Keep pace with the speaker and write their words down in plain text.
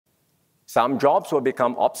Some jobs will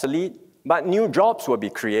become obsolete, but new jobs will be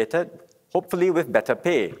created, hopefully with better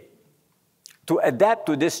pay. To adapt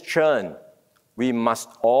to this churn, we must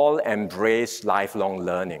all embrace lifelong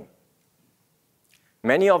learning.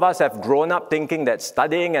 Many of us have grown up thinking that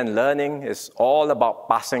studying and learning is all about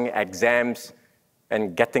passing exams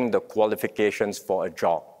and getting the qualifications for a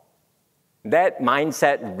job. That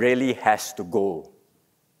mindset really has to go.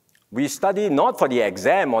 We study not for the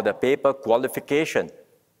exam or the paper qualification.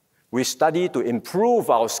 We study to improve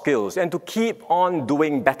our skills and to keep on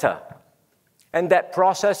doing better. And that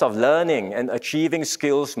process of learning and achieving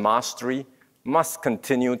skills mastery must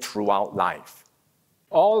continue throughout life.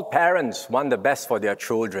 All parents want the best for their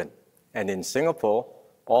children, and in Singapore,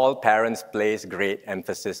 all parents place great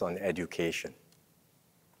emphasis on education.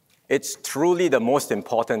 It's truly the most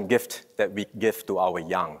important gift that we give to our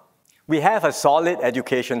young. We have a solid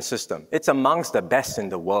education system. It's amongst the best in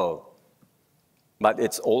the world. But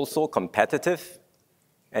it's also competitive,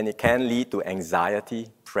 and it can lead to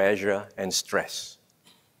anxiety, pressure, and stress.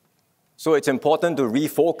 So it's important to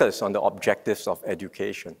refocus on the objectives of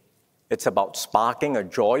education. It's about sparking a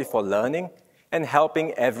joy for learning and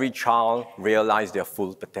helping every child realize their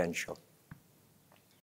full potential.